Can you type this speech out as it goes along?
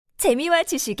재미와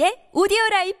지식의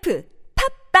오디오라이프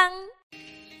팝빵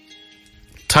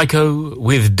Tycho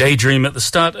with Daydream at the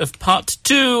start of part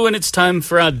 2, and it's time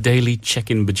for our daily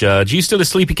check-in, Bajaj. Are you still a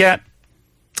sleepy cat?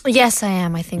 Yes, I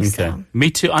am. I think so.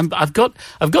 Me too. I've got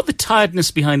the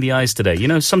tiredness behind the eyes today. You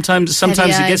know, sometimes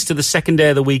it gets to the second day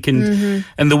of the week, and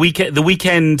the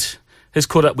weekend has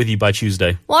caught up with you by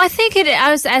Tuesday. Well, I think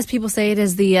as people say, it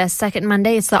is the second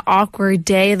Monday. It's the awkward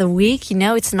day of the week. You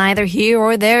know, it's neither here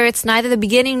or there. It's neither the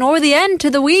beginning nor the end to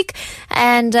the week.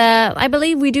 And I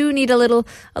believe we do need a little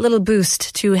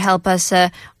boost to help us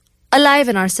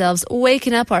aliven ourselves,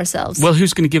 waken up ourselves. Well,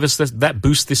 who's going to give us that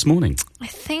boost this morning? I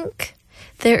think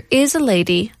there is a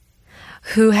lady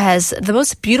who has the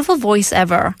most beautiful voice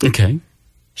ever. Okay.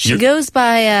 She goes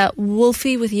by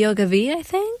Wolfie with Yoga V, I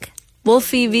think.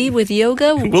 Wolfie V with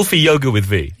yoga. Wolfie Yoga with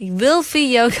V. Wolfie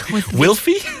Yoga with V.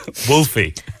 Wolfie?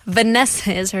 Wolfie.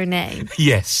 Vanessa is her name.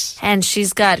 Yes. And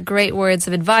she's got great words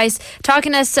of advice,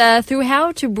 talking us through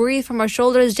how to breathe from our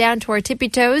shoulders down to our tippy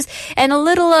toes, and a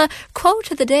little quote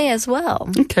of the day as well.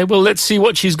 Okay, well, let's see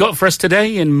what she's got for us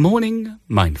today in Morning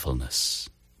Mindfulness.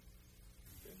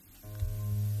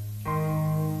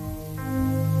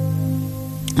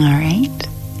 All right.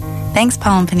 Thanks,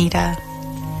 Paul and Panita.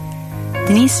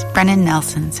 Denise Brennan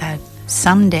Nelson said,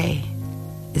 "Someday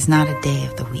is not a day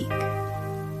of the week."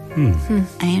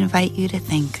 I invite you to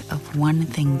think of one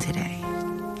thing today,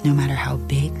 no matter how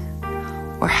big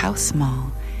or how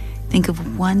small. Think of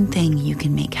one thing you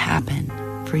can make happen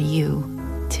for you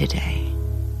today.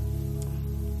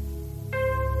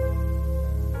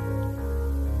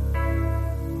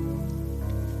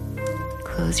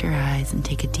 Close your eyes and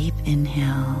take a deep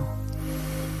inhale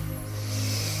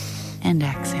and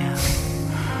exhale.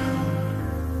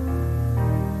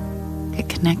 Get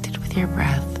connected with your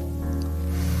breath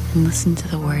and listen to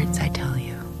the words I tell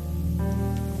you.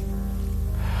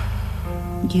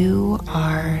 You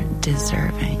are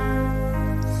deserving.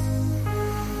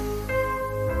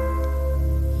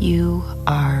 You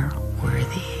are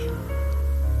worthy.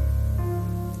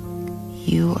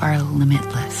 You are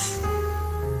limitless.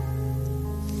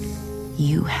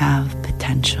 You have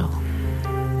potential.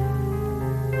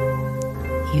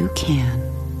 You can.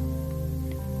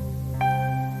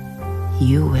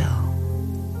 You will.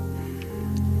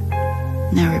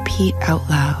 Now repeat out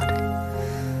loud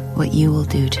what you will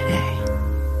do today.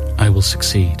 I will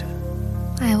succeed.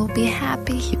 I will be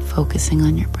happy. Keep focusing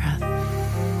on your breath.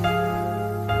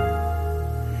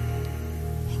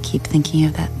 And keep thinking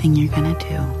of that thing you're going to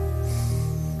do.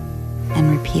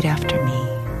 And repeat after me.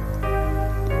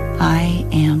 I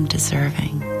am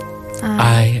deserving.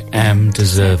 I am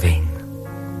deserving.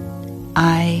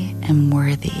 I am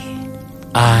worthy.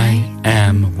 I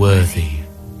am worthy.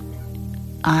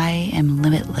 I am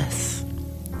limitless.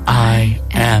 I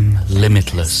am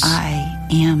limitless. I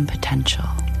am potential.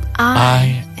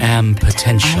 I am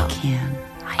potential.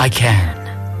 I can.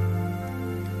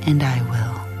 And I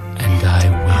will. And I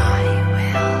will.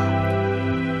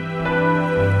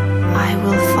 I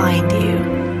will find you,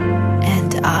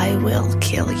 and I will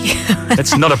kill you.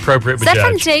 That's not appropriate, Is that Bajaj.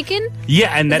 from Taken?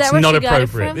 Yeah, and that's where not she got it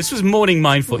appropriate. from? This was Morning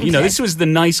Mindful. You know, Okay. this was the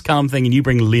nice, calm thing, and you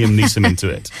bring Liam Neeson into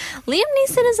it. Liam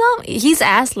Neeson he's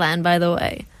Aslan, by the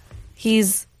way.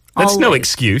 That's no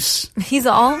excuse. He's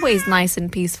always nice and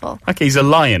peaceful. Okay, he's a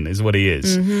lion, is what he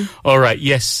is. All right,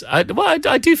 yes. I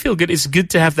do feel good. It's good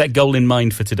to have that goal in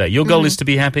mind for today. Your goal is to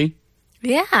be happy?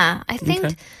 Yeah,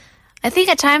 I think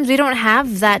at times we don't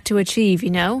have that to achieve,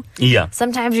 you know? Yeah.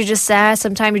 Sometimes you're just sad,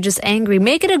 sometimes you're just angry.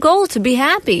 Make it a goal to be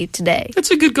happy today. That's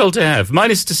a good goal to have.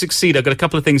 Mine is to succeed. I've got a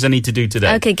couple of things I need to do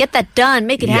today. Okay, get that done.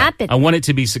 Make it happen. I want it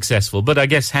to be successful, but I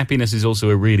guess happiness is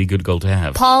also a really good goal to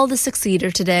have. Paul the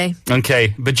succeeder today.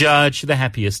 Okay, Bajaj, the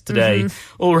happiest today.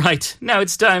 All right, now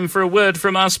it's time for a word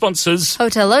from our sponsors.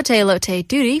 Hotel Lotte Lotte,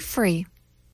 duty free.